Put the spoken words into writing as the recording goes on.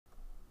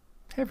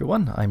Hey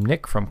everyone, I'm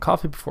Nick from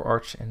Coffee Before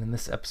Arch, and in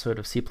this episode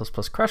of C++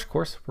 Crash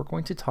Course, we're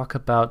going to talk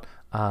about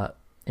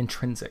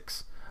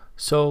intrinsics.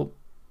 So,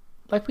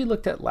 like we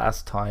looked at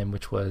last time,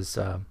 which was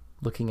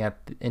looking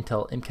at the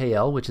Intel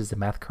MKL, which is the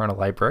math kernel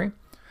library,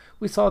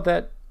 we saw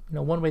that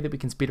one way that we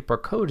can speed up our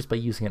code is by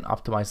using an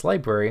optimized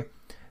library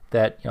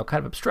that kind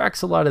of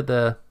abstracts a lot of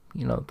the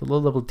the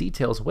low-level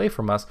details away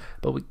from us,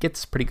 but it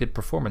gets pretty good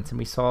performance. And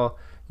we saw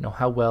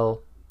how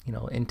well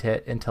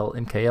Intel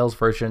MKL's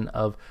version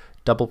of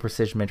double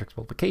precision matrix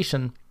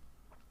multiplication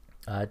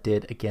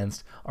did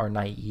against our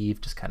naive,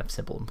 just kind of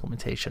simple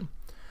implementation.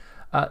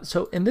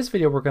 So in this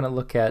video, we're going to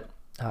look at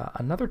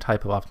another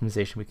type of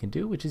optimization we can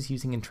do, which is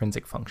using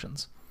intrinsic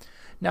functions.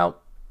 Now,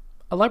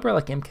 a library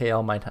like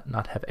MKL might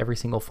not have every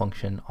single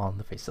function on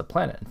the face of the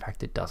planet. In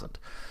fact, it doesn't.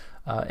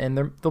 And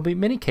there'll be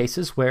many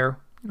cases where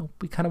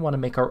we kind of want to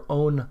make our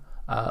own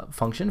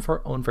function for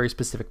our own very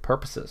specific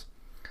purposes.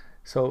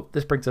 So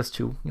this brings us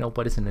to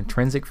what is an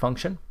intrinsic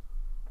function.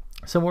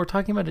 So when we're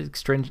talking about an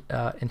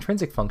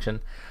intrinsic function,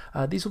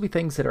 these will be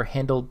things that are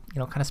handled,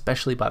 kind of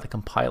specially by the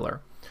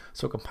compiler.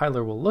 So a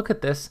compiler will look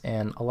at this,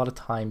 and a lot of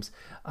times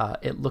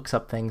it looks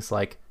up things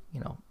like,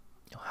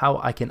 how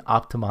I can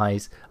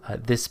optimize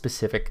this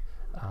specific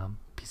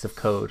piece of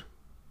code.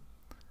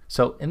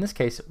 So in this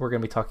case, we're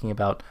going to be talking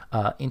about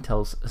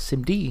Intel's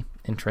SIMD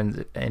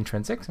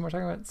Intrinsics, and we're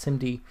talking about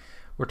SIMD.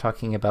 We're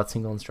talking about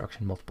single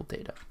instruction, multiple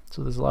data.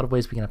 So there's a lot of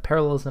ways we can have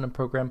parallels in a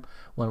program.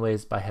 One way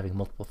is by having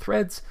multiple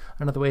threads.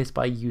 Another way is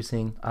by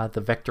using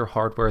the vector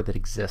hardware that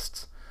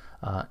exists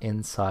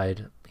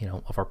inside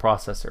of our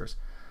processors.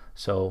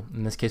 So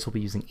in this case, we'll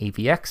be using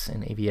AVX,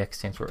 and AVX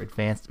stands for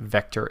Advanced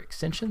Vector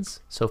Extensions.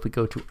 So if we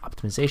go to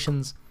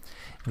Optimizations,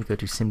 and we go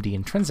to SIMD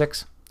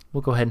Intrinsics,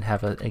 we'll go ahead and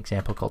have an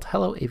example called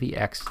hello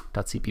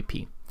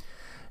avx.cpp.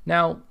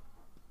 Now,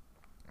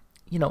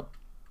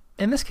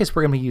 in this case,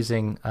 we're going to be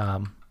using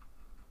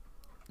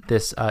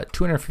this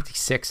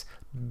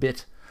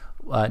 256-bit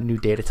new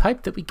data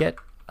type that we get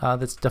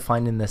that's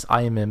defined in this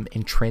IMM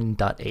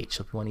intrin.h.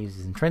 So if we want to use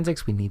these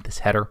intrinsics, we need this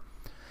header.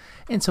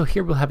 And so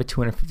here we'll have a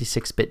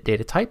 256-bit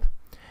data type.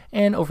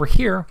 And over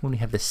here, when we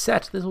have this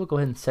set, this will go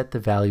ahead and set the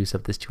values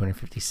of this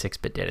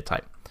 256-bit data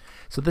type.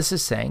 So this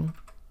is saying,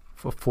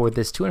 for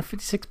this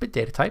 256-bit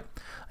data type,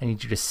 I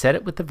need you to set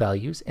it with the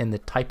values, and the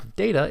type of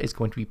data is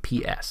going to be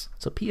PS.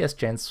 So PS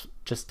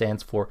just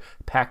stands for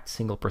packed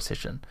single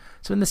precision.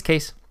 So in this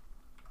case,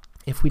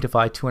 if we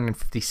divide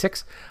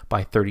 256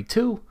 by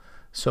 32,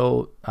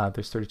 so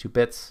there's 32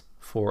 bits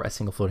for a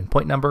single floating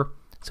point number.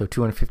 So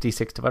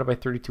 256 divided by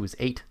 32 is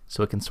 8,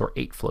 so it can store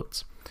 8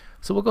 floats.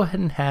 So we'll go ahead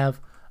and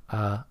have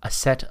a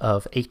set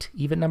of 8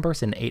 even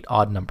numbers and 8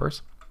 odd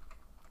numbers.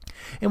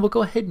 And we'll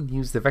go ahead and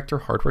use the vector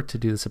hardware to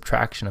do the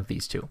subtraction of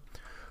these two.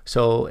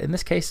 So in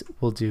this case,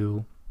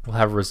 we'll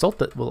have a result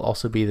that will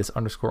also be this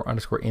underscore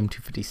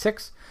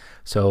M256.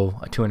 So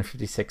a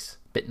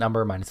 256-bit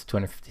number minus a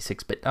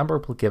 256-bit number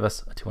will give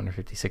us a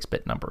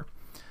 256-bit number.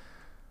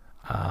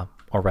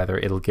 Or rather,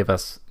 it'll give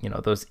us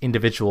those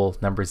individual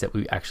numbers that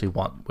we actually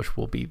want, which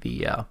will be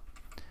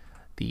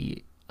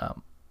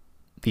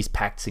these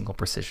packed single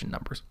precision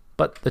numbers.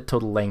 But the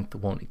total length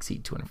won't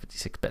exceed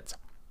 256 bits.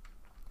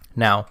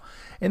 Now,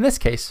 in this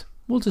case,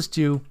 we'll just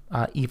do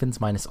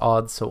evens minus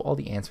odds. So all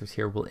the answers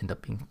here will end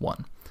up being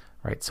 1.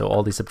 Right, so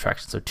all these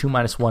subtractions. So 2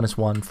 minus 1 is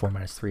 1, 4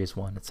 minus 3 is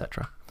 1,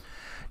 etc.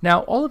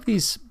 Now, all of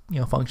these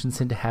functions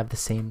tend to have the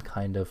same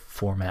kind of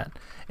format,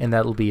 and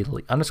that'll be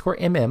underscore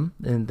mm,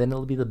 and then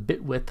it'll be the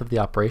bit width of the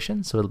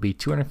operation. So it'll be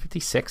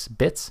 256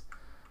 bits,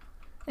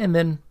 and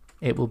then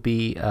it will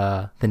be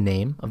the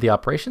name of the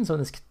operation. So in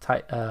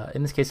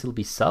this case, it'll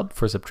be sub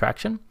for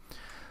subtraction,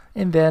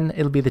 and then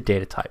it'll be the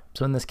data type.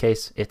 So in this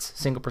case, it's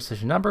single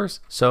precision numbers.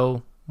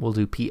 So we'll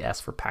do PS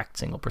for packed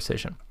single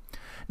precision.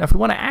 Now, if we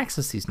want to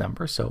access these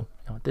numbers, so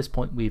at this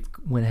point we've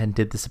went ahead and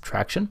did the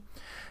subtraction.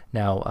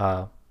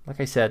 Now, like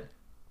I said,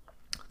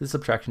 the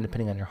subtraction,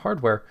 depending on your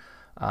hardware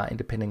and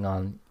depending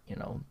on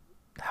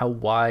how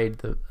wide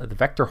the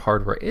vector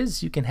hardware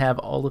is, you can have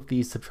all of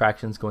these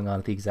subtractions going on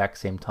at the exact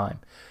same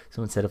time.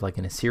 So instead of like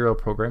in a serial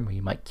program where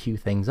you might queue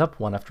things up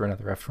one after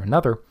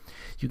another,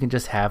 you can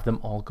just have them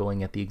all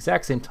going at the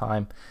exact same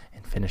time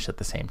and finish at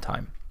the same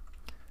time.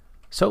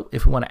 So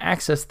if we want to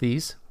access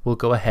these, we'll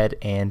go ahead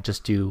and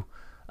just do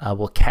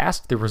we'll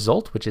cast the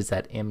result, which is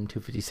that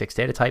M256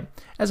 data type,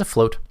 as a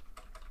float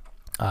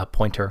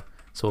pointer.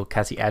 So we'll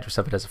cast the address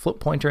of it as a float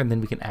pointer, and then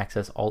we can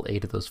access all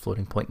 8 of those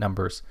floating point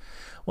numbers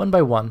one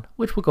by one,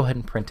 which we'll go ahead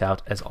and print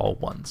out as all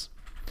ones.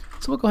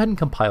 So we'll go ahead and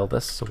compile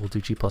this. So we'll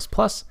do G++.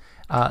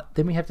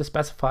 Then we have to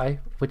specify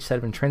which set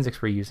of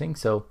intrinsics we're using.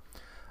 So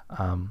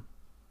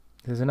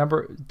there's a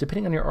number,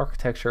 depending on your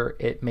architecture,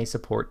 it may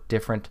support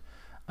different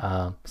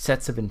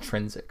sets of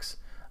intrinsics.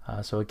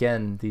 So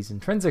again, these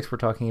intrinsics we're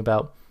talking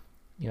about,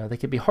 they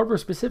could be hardware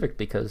specific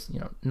because,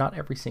 not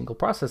every single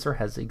processor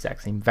has the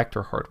exact same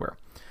vector hardware.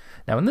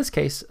 Now in this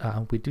case,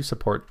 we do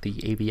support the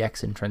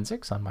AVX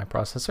intrinsics on my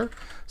processor,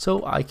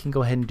 so I can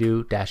go ahead and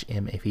do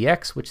 -m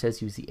AVX, which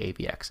says use the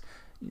AVX.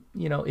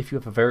 If you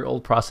have a very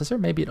old processor,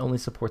 maybe it only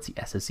supports the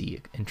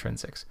SSE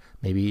intrinsics.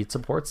 Maybe it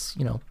supports,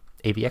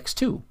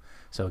 AVX2.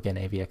 So again,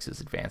 AVX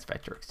is advanced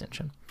vector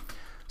extension.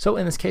 So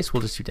in this case,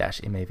 we'll just do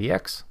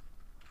 -mavx,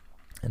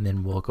 and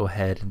then we'll go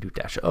ahead and do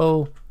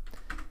 -o,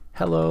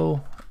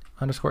 hello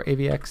underscore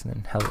AVX, and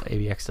then hello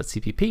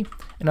AVX.cpp.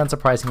 And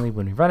unsurprisingly,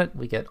 when we run it,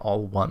 we get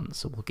all 1.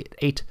 So we'll get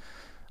 8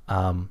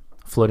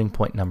 floating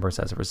point numbers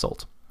as a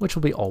result, which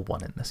will be all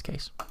 1 in this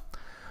case.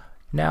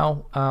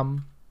 Now,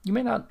 you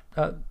may not,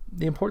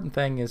 the important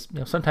thing is,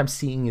 sometimes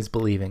seeing is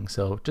believing.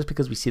 So just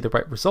because we see the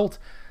right result,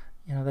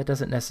 that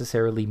doesn't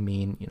necessarily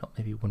mean,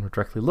 maybe when we're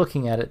directly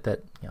looking at it,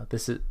 that,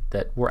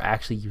 that we're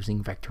actually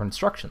using vector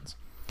instructions.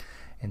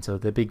 And so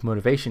the big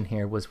motivation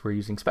here was we're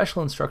using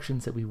special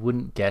instructions that we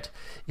wouldn't get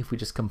if we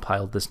just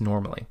compiled this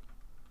normally.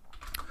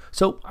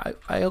 So I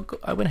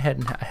went ahead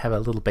and I have a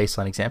little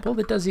baseline example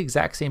that does the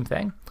exact same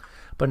thing,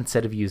 but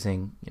instead of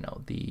using,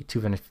 the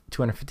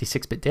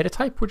 256-bit data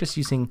type, we're just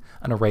using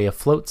an array of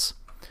floats,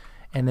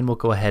 and then we'll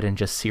go ahead and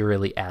just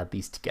serially add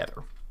these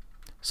together.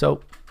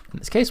 So in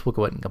this case, we'll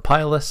go ahead and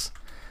compile this.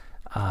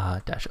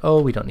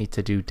 -o, we don't need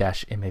to do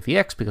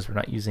 -mavx because we're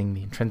not using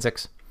the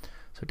intrinsics.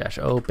 So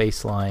 -o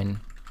baseline,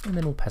 and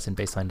then we'll pass in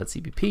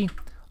baseline.cpp.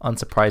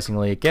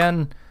 Unsurprisingly,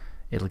 again,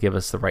 it'll give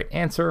us the right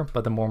answer,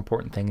 but the more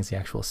important thing is the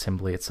actual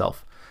assembly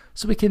itself.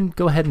 So we can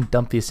go ahead and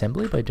dump the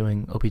assembly by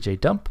doing obj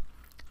dump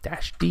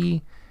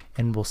 -d,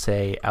 and we'll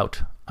say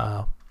out.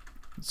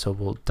 So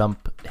we'll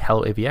dump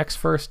hello AVX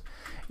first,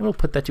 and we'll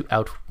put that to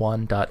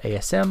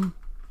out1.asm,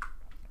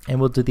 and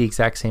we'll do the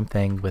exact same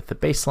thing with the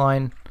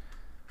baseline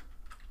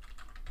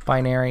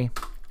binary,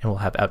 and we'll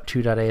have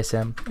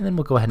out2.asm, and then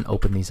we'll go ahead and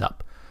open these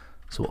up.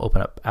 So we'll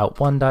open up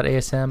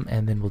out1.asm,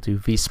 and then we'll do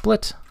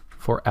vsplit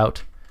for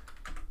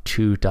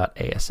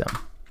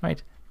out2.asm,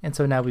 right? And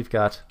so now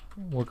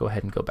we'll go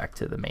ahead and go back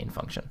to the main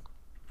function.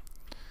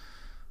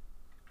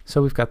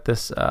 So we've got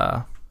this,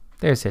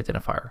 there's the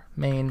identifier,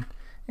 main,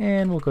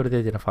 and we'll go to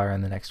the identifier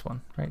in the next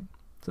one, right?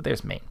 So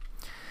there's main.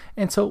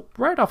 And so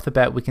right off the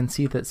bat, we can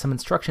see that some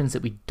instructions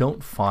that we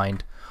don't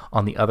find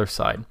on the other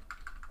side.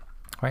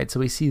 Right,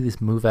 so we see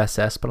this move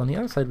SS, but on the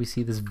other side we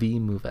see this v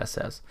move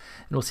SS,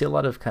 and we'll see a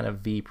lot of kind of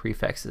v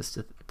prefixes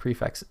to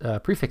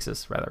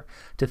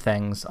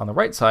things on the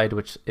right side,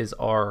 which is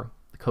our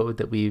code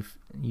that we've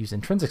used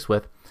intrinsics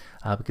with,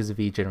 because the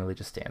v generally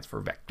just stands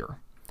for vector.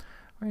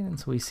 Right, and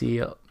so we see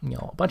a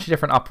bunch of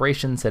different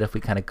operations that if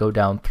we kind of go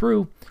down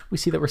through, we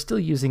see that we're still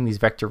using these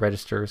vector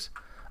registers,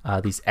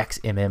 these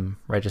XMM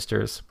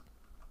registers,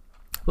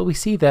 but we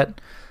see that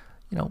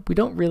we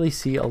don't really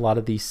see a lot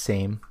of these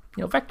same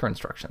vector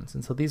instructions.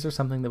 And so these are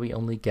something that we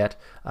only get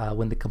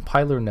when the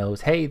compiler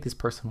knows, hey, this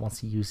person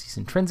wants to use these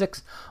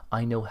intrinsics.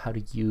 I know how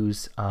to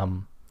use,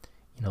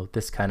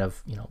 this kind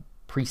of,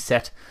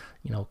 preset,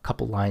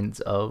 couple lines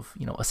of,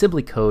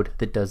 assembly code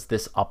that does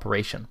this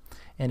operation,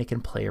 and it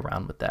can play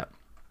around with that.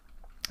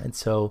 And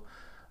so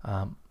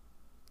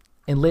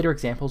in later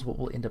examples, what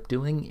we'll end up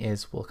doing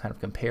is we'll kind of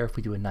compare if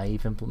we do a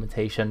naive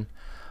implementation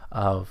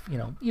of,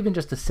 even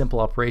just a simple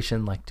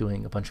operation like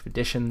doing a bunch of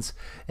additions,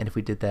 and if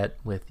we did that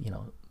with,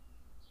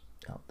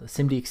 the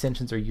SIMD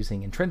extensions are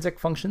using intrinsic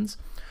functions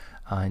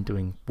and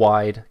doing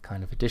wide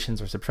kind of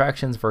additions or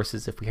subtractions,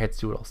 versus if we had to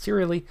do it all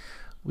serially,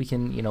 we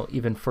can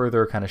even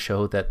further kind of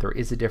show that there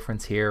is a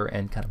difference here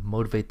and kind of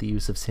motivate the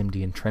use of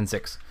SIMD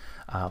intrinsics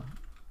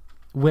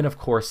when of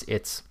course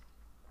it's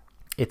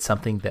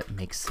something that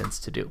makes sense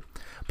to do.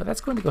 But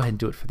that's going to go ahead and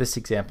do it for this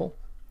example.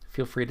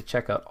 Feel free to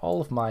check out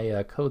all of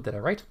my code that I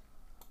write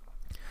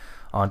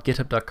on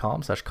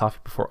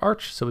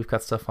github.com/coffeebeforearch. So we've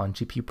got stuff on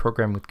GPU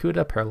programming with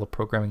CUDA, parallel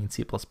programming in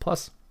C++,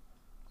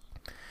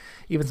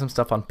 even some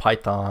stuff on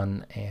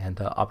Python and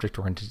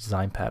object-oriented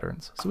design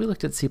patterns. So we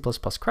looked at C++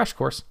 crash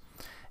course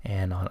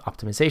and on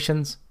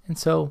optimizations. And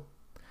so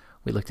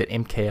we looked at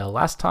MKL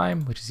last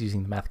time, which is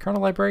using the math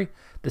kernel library.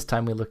 This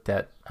time we looked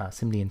at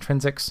SIMD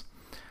intrinsics.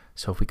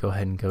 So if we go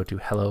ahead and go to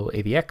hello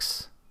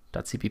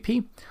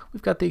avx.cpp,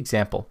 we've got the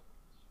example.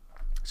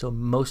 So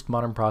most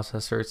modern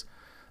processors,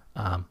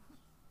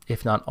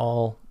 if not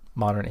all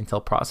modern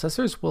Intel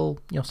processors, will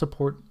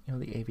support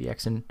the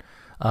AVX and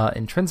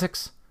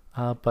intrinsics.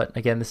 But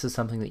again, this is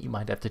something that you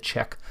might have to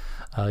check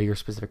your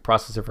specific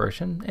processor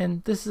version,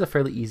 and this is a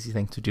fairly easy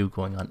thing to do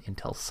going on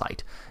Intel's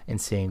site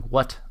and seeing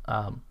what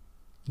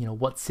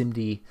what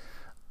SIMD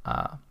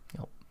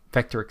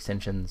vector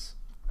extensions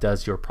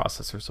does your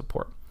processor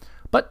support.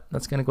 But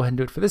that's going to go ahead and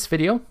do it for this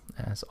video.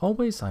 As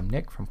always, I'm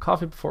Nick from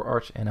Coffee Before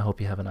Arch, and I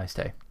hope you have a nice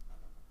day.